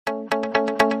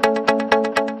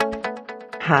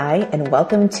Hi, and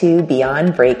welcome to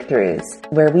Beyond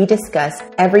Breakthroughs, where we discuss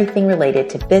everything related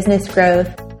to business growth,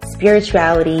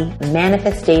 spirituality,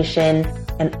 manifestation,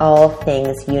 and all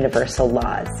things universal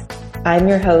laws. I'm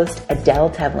your host, Adele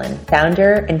Tevlin,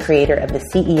 founder and creator of the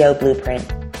CEO Blueprint,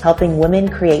 helping women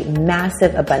create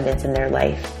massive abundance in their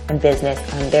life and business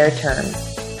on their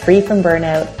terms, free from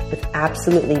burnout, with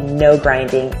absolutely no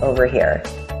grinding over here.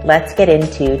 Let's get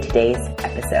into today's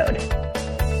episode.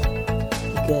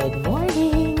 Good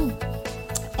morning,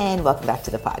 and welcome back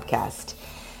to the podcast.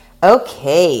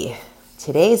 Okay,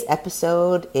 today's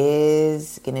episode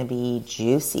is going to be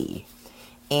juicy,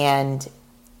 and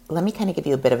let me kind of give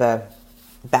you a bit of a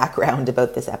background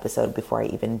about this episode before I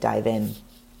even dive in.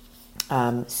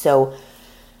 So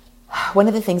one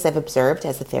of the things I've observed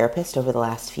as a therapist over the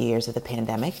last few years of the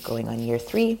pandemic, going on year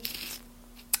 3,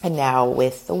 and now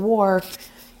with the war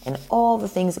and all the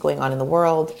things going on in the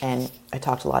world, and I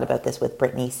talked a lot about this with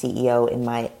Brittany, CEO, in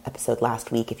my episode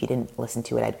last week. If you didn't listen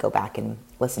to it, I'd go back and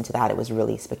listen to that. It was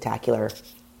really spectacular.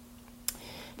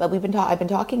 But I've been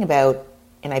talking about,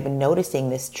 and I've been noticing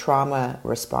this trauma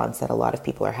response that a lot of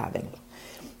people are having.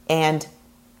 And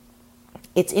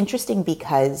it's interesting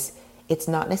because it's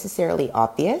not necessarily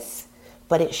obvious,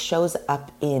 but it shows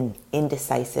up in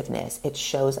indecisiveness. It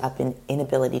shows up in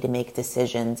inability to make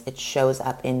decisions. It shows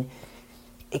up in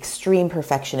extreme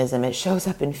perfectionism. It shows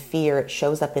up in fear. It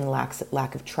shows up in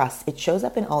lack of trust. It shows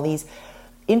up in all these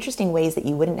interesting ways that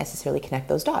you wouldn't necessarily connect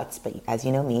those dots. But as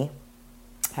you know me,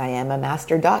 I am a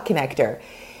master dot connector.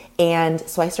 And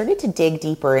so I started to dig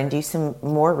deeper and do some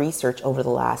more research over the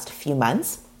last few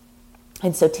months.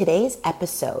 And so today's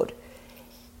episode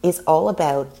is all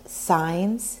about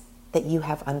signs that you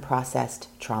have unprocessed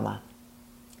trauma.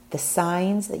 The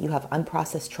signs that you have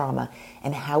unprocessed trauma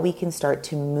and how we can start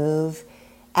to move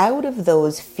out of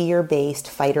those fear-based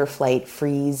fight or flight,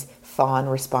 freeze, fawn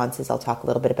responses. I'll talk a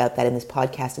little bit about that in this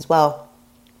podcast as well.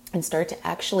 And start to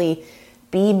actually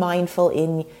be mindful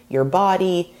in your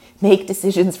body, make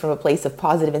decisions from a place of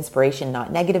positive inspiration,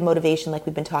 not negative motivation like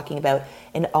we've been talking about,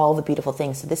 and all the beautiful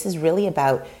things. So this is really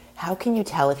about how can you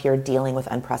tell if you're dealing with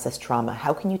unprocessed trauma?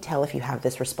 How can you tell if you have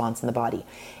this response in the body?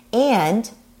 And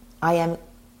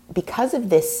because of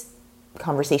this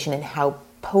conversation and how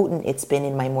potent it's been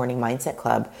in my morning mindset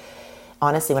club,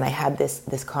 honestly, when I had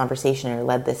this conversation or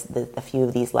led a few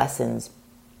of these lessons,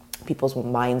 people's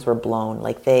minds were blown.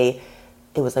 It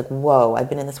was like, whoa, I've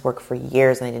been in this work for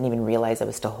years and I didn't even realize I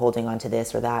was still holding on to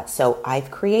this or that. So I've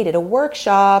created a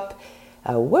workshop.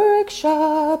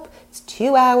 It's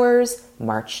 2 hours,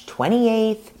 March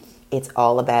 28th. It's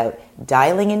all about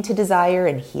dialing into desire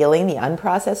and healing the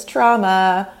unprocessed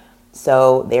trauma.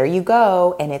 So there you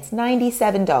go. And it's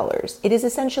 $97. It is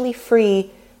essentially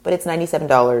free, but it's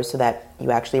 $97 so that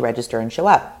you actually register and show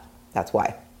up. That's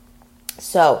why.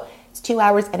 So it's 2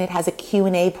 hours and it has a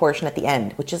Q&A portion at the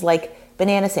end, which is like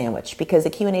banana sandwich, because the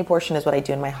Q&A portion is what I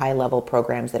do in my high level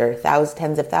programs that are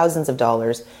tens of thousands of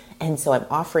dollars. And so I'm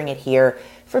offering it here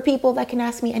for people that can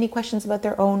ask me any questions about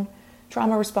their own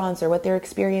trauma response or what they're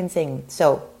experiencing.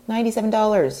 So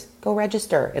 $97, go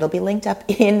register. It'll be linked up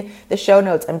in the show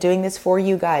notes. I'm doing this for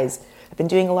you guys. I've been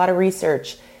doing a lot of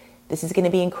research. This is going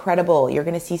to be incredible. You're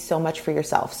going to see so much for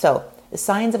yourself. So the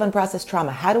signs of unprocessed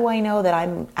trauma. How do I know that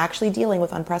I'm actually dealing with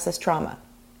unprocessed trauma?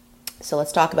 So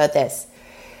let's talk about this.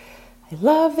 I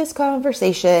love this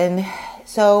conversation.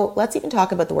 So let's even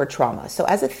talk about the word trauma. So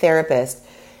as a therapist,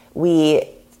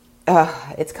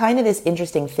 it's kind of this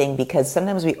interesting thing because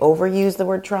sometimes we overuse the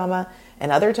word trauma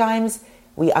and other times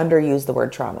we underuse the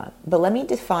word trauma. But let me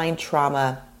define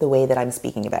trauma the way that I'm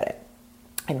speaking about it.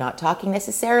 I'm not talking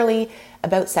necessarily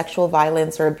about sexual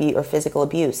violence or physical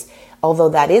abuse, although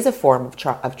that is a form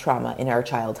of trauma in our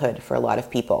childhood for a lot of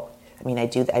people. I mean,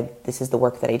 this is the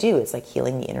work that I do. It's like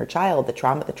healing the inner child, the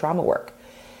trauma work.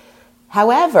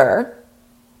 However,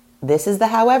 this is the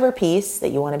however piece that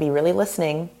you want to be really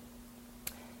listening.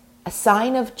 A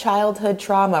sign of childhood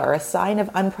trauma or a sign of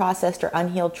unprocessed or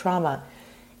unhealed trauma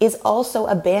is also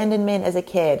abandonment as a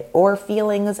kid or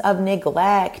feelings of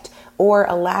neglect or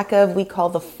a lack of, we call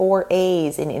the 4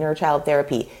 A's in inner child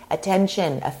therapy: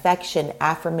 attention, affection,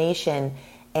 affirmation,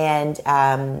 and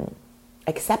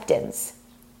acceptance.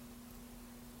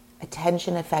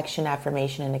 Attention, affection,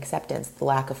 affirmation, and acceptance, the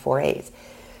lack of 4 A's.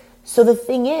 So the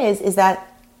thing is that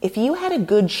if you had a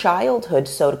good childhood,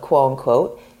 so to quote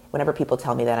unquote, whenever people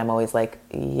tell me that, I'm always like,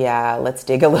 yeah, let's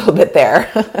dig a little bit there.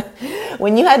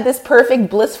 When you had this perfect,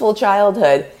 blissful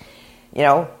childhood,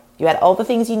 you had all the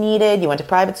things you needed, you went to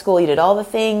private school, you did all the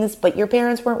things, but your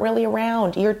parents weren't really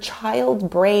around. Your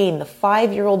child brain, the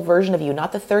 5-year-old version of you,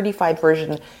 not the 35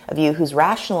 version of you who's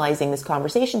rationalizing this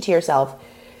conversation to yourself,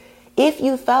 If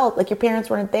you felt like your parents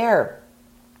weren't there,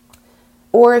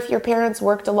 or if your parents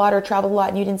worked a lot or traveled a lot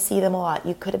and you didn't see them a lot,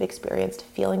 you could have experienced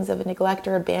feelings of neglect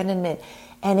or abandonment.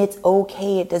 And it's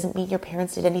okay. It doesn't mean your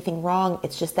parents did anything wrong.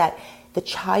 It's just that the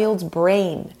child's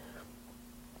brain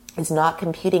is not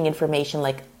computing information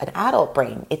like an adult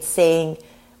brain. It's saying,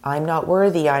 I'm not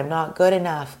worthy, I'm not good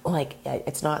enough, like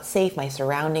it's not safe, my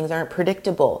surroundings aren't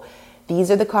predictable. These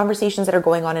are the conversations that are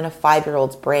going on in a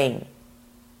 5-year-old's brain.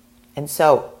 And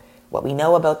so what we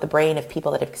know about the brain of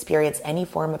people that have experienced any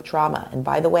form of trauma, and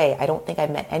by the way, I don't think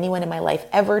I've met anyone in my life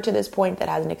ever to this point that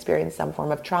hasn't experienced some form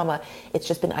of trauma. It's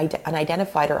just been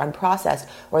unidentified or unprocessed,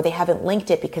 or they haven't linked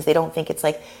it because they don't think it's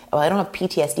like, oh, I don't have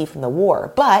PTSD from the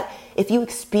war. But if you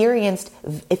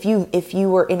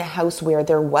were in a house where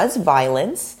there was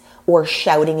violence or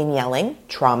shouting and yelling,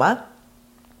 trauma.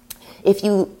 If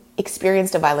you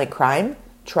experienced a violent crime,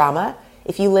 trauma.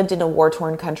 If you lived in a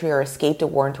war-torn country or escaped a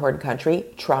war-torn country,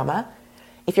 trauma.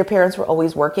 If your parents were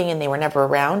always working and they were never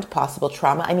around, possible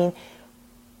trauma. I mean,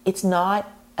 it's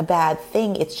not a bad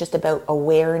thing. It's just about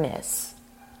awareness.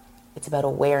 It's about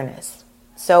awareness.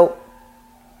 So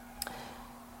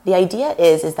the idea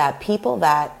is that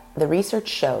the research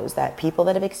shows that people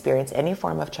that have experienced any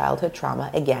form of childhood trauma,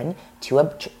 again,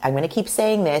 I'm going to keep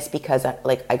saying this because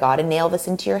I got to nail this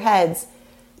into your heads,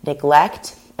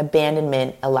 neglect,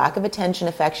 abandonment, a lack of attention,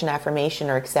 affection,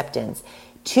 affirmation, or acceptance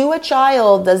to a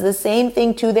child does the same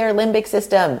thing to their limbic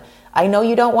system. I know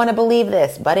you don't want to believe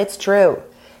this, but it's true.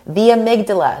 The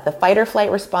amygdala, the fight or flight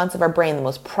response of our brain, the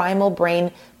most primal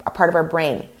part of our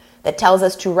brain that tells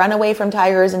us to run away from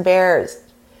tigers and bears.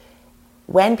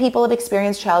 When people have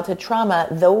experienced childhood trauma,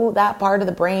 though that part of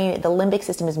the brain, the limbic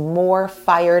system is more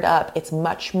fired up. It's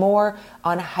much more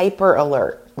on hyper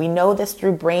alert. We know this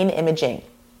through brain imaging.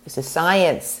 This is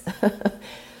science.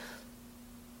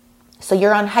 So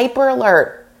you're on hyper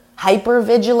alert, hyper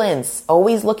vigilance,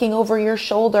 always looking over your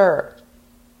shoulder.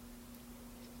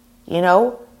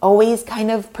 Always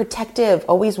kind of protective,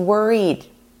 always worried.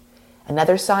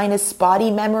 Another sign is spotty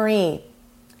memory.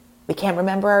 We can't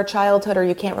remember our childhood, or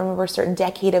you can't remember a certain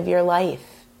decade of your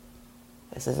life.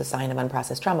 This is a sign of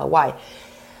unprocessed trauma. Why?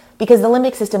 Because the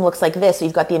limbic system looks like this. So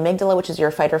you've got the amygdala, which is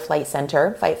your fight or flight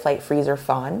center, fight, flight, freeze, or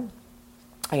fawn.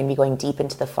 I'm going to be going deep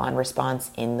into the fawn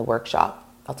response in the workshop.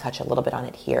 I'll touch a little bit on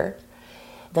it here.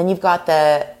 Then you've got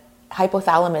the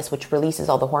hypothalamus, which releases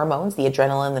all the hormones, the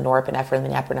adrenaline, the norepinephrine, the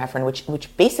norepinephrine,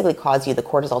 which basically cause you the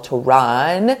cortisol to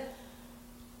run.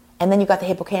 And then you've got the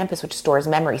hippocampus, which stores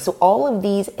memory. So all of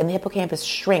these, and the hippocampus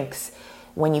shrinks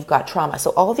when you've got trauma.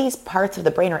 So all these parts of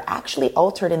the brain are actually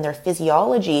altered in their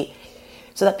physiology,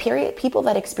 so that people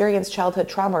that experience childhood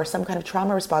trauma or some kind of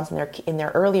trauma response in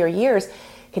their earlier years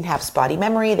can have spotty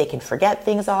memory. They can forget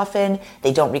things often.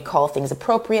 They don't recall things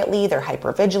appropriately. They're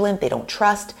hypervigilant. They don't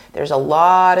trust. There's a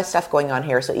lot of stuff going on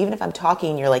here. So even if I'm talking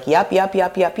and you're like, yup,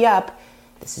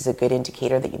 this is a good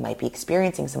indicator that you might be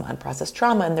experiencing some unprocessed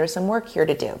trauma, and there's some work here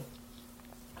to do,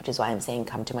 which is why I'm saying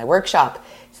come to my workshop.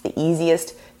 It's the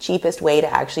easiest, cheapest way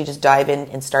to actually just dive in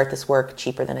and start this work,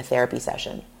 cheaper than a therapy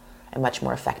session, and much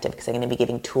more effective because I'm going to be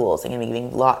giving tools. I'm going to be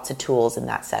giving lots of tools in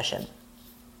that session.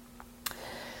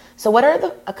 So what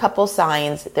are a couple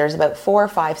signs? There's about 4 or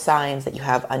 5 signs that you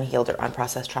have unhealed or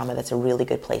unprocessed trauma. That's a really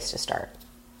good place to start.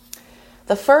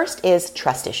 The first is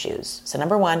trust issues. So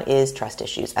number 1 is trust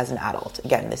issues as an adult.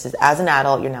 Again, this is as an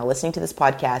adult. You're now listening to this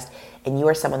podcast and you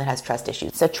are someone that has trust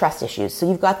issues. So trust issues. So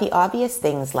you've got the obvious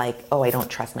things like, oh, I don't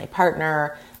trust my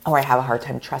partner, or I have a hard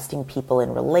time trusting people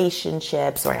in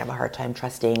relationships, or I have a hard time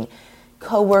trusting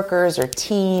coworkers or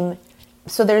team.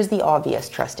 So there's the obvious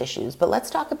trust issues, but let's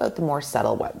talk about the more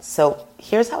subtle ones. So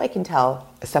here's how I can tell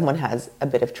someone has a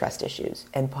bit of trust issues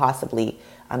and possibly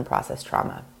unprocessed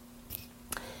trauma.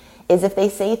 Is if they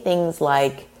say things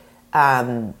like,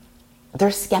 they're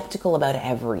skeptical about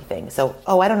everything. So,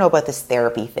 I don't know about this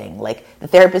therapy thing. Like the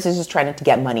therapist is just trying to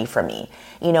get money from me.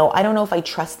 I don't know if I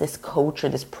trust this coach or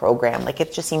this program. Like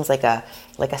it just seems like a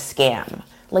scam.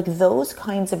 Like those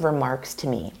kinds of remarks to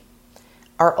me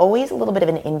are always a little bit of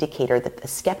an indicator that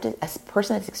a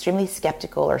person that's extremely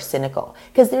skeptical or cynical,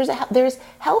 because there's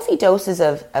healthy doses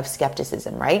of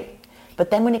skepticism, right? But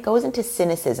then when it goes into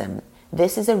cynicism,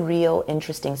 this is a real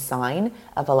interesting sign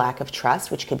of a lack of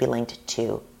trust, which could be linked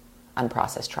to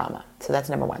unprocessed trauma. So that's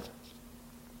number 1.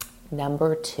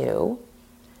 Number 2,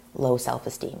 low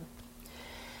self-esteem.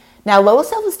 Now, low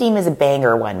self-esteem is a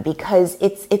banger one because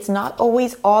it's not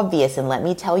always obvious, and let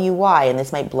me tell you why, and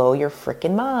this might blow your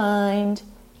freaking mind.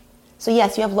 So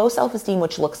yes, you have low self-esteem,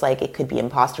 which looks like it could be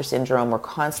imposter syndrome or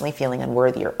constantly feeling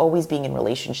unworthy or always being in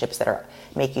relationships that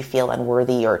make you feel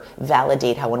unworthy or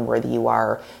validate how unworthy you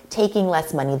are, taking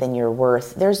less money than you're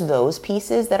worth. There's those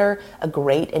pieces that are a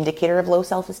great indicator of low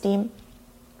self-esteem.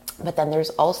 But then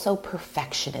there's also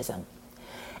perfectionism.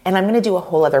 And I'm going to do a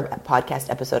whole other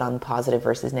podcast episode on positive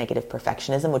versus negative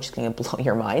perfectionism, which is going to blow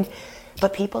your mind.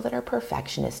 But people that are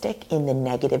perfectionistic in the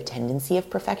negative tendency of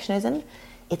perfectionism,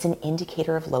 it's an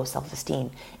indicator of low self-esteem.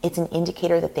 It's an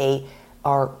indicator that they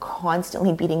are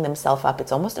constantly beating themselves up.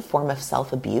 It's almost a form of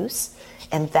self-abuse.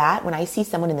 And that, when I see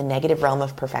someone in the negative realm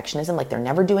of perfectionism, like they're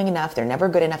never doing enough, they're never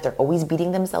good enough, they're always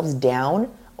beating themselves down,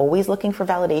 always looking for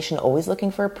validation, always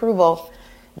looking for approval,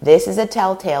 this is a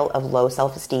telltale of low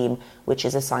self-esteem, which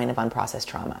is a sign of unprocessed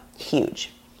trauma.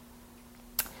 Huge.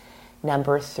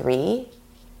 Number 3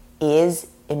 is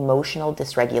emotional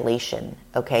dysregulation.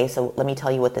 Okay, so let me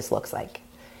tell you what this looks like.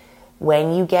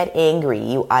 When you get angry,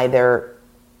 you get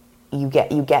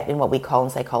in what we call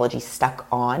in psychology stuck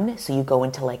on. So you go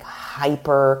into like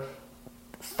hyper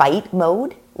fight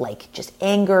mode, like just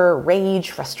anger, rage,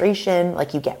 frustration,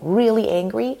 like you get really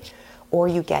angry. Or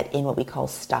you get in what we call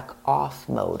stuck off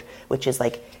mode, which is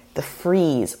like the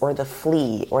freeze or the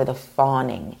flee or the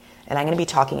fawning. And I'm going to be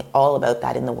talking all about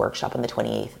that in the workshop on the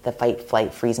 28th, the fight,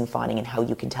 flight, freeze, and fawning, and how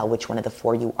you can tell which one of the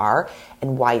 4 you are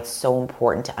and why it's so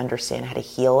important to understand how to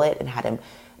heal it and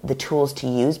the tools to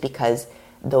use, because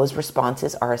those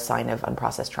responses are a sign of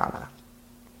unprocessed trauma.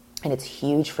 And it's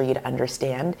huge for you to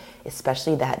understand,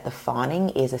 especially that the fawning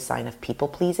is a sign of people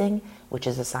pleasing, which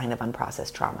is a sign of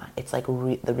unprocessed trauma. It's like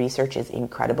the research is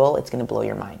incredible. It's going to blow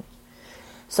your mind.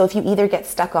 So if you either get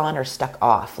stuck on or stuck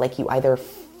off, like you either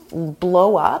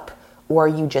blow up or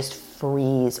you just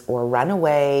freeze or run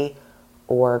away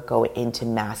or go into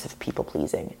massive people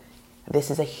pleasing,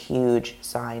 this is a huge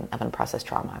sign of unprocessed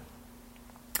trauma.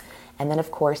 And then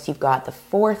of course you've got the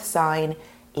 4th sign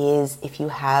is if you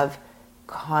have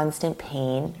constant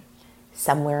pain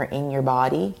somewhere in your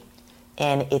body,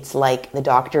 and it's like the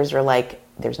doctors are like,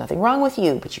 there's nothing wrong with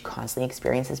you, but you constantly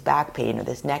experience this back pain or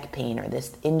this neck pain or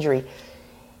this injury,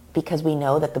 because we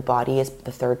know that the body is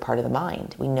the 3rd part of the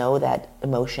mind. We know that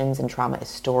emotions and trauma is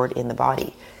stored in the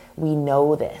body. We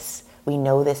know this. We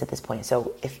know this at this point.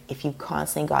 So if you've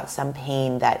constantly got some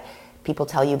pain that people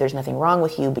tell you there's nothing wrong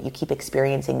with you, but you keep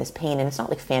experiencing this pain, and it's not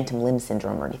like phantom limb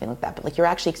syndrome or anything like that, but like you're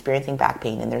actually experiencing back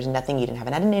pain and there's nothing, you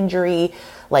haven't had an injury,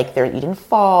 like you didn't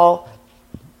fall.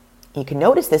 You can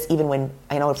notice this even when,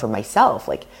 I know for myself,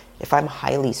 like if I'm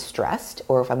highly stressed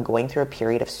or if I'm going through a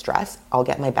period of stress, I'll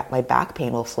get my back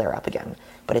pain will flare up again,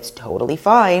 but it's totally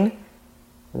fine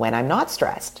when I'm not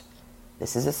stressed.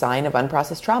 This is a sign of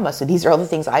unprocessed trauma. So these are all the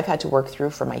things I've had to work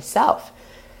through for myself.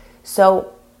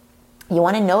 So you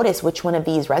want to notice which one of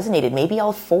these resonated, maybe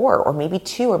all 4 or maybe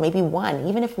 2 or maybe 1.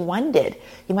 Even if 1 did,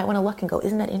 you might want to look and go,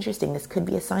 isn't that interesting? This could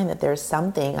be a sign that there's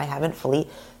something I haven't fully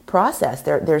processed.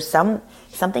 There's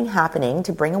something happening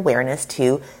to bring awareness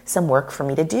to some work for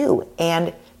me to do.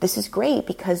 And this is great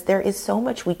because there is so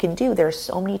much we can do. There are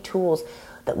so many tools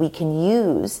that we can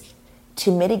use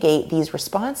to mitigate these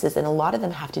responses. And a lot of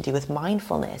them have to do with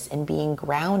mindfulness and being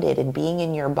grounded and being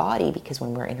in your body, because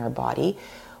when we're in our body,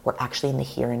 we're actually in the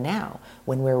here and now.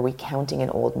 When we're recounting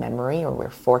an old memory or we're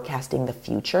forecasting the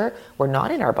future, we're not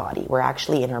in our body. We're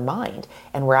actually in our mind,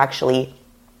 and we're actually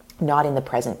not in the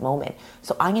present moment.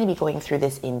 So I'm going to be going through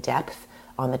this in depth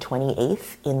on the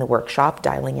 28th in the workshop,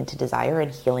 Dialing into Desire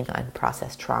and Healing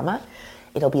Unprocessed Trauma.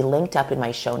 It'll be linked up in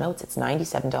my show notes. It's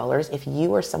 $97. If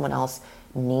you or someone else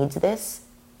needs this,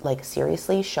 like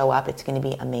seriously, show up. It's going to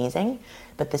be amazing.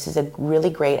 But this is a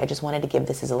really great, I just wanted to give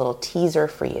this as a little teaser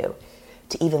for you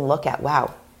to even look at,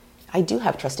 wow, I do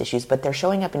have trust issues, but they're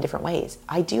showing up in different ways.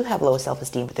 I do have low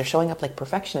self-esteem, but they're showing up like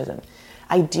perfectionism.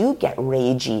 I do get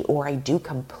ragey, or I do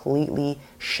completely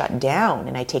shut down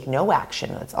and I take no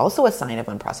action. That's also a sign of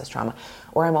unprocessed trauma.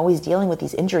 Or I'm always dealing with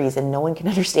these injuries and no one can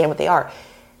understand what they are.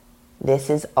 This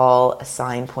is all a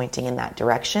sign pointing in that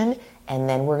direction. And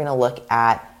then we're going to look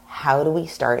at how do we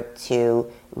start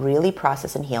to really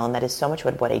process and heal. And that is so much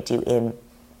what I do in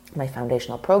my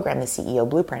foundational program, the CEO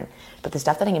Blueprint. But the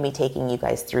stuff that I'm going to be taking you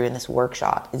guys through in this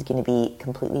workshop is going to be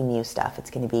completely new stuff. It's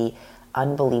going to be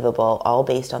unbelievable, all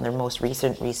based on their most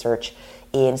recent research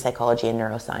in psychology and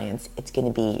neuroscience. It's going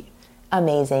to be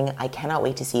amazing. I cannot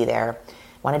wait to see you there.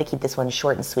 Wanted to keep this one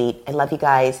short and sweet. I love you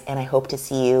guys, and I hope to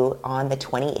see you on the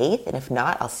 28th. And if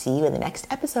not, I'll see you in the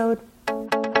next episode.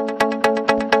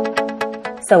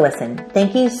 So listen,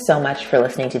 thank you so much for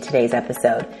listening to today's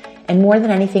episode. And more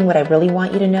than anything, what I really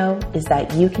want you to know is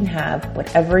that you can have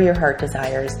whatever your heart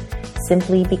desires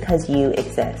simply because you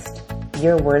exist.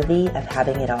 You're worthy of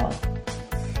having it all.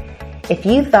 If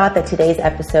you thought that today's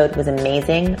episode was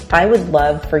amazing, I would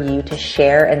love for you to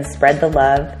share and spread the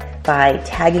love by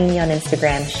tagging me on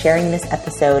Instagram, sharing this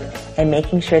episode, and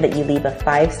making sure that you leave a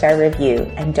 5-star review.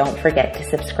 And don't forget to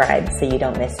subscribe so you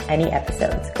don't miss any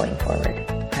episodes going forward.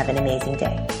 Have an amazing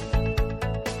day.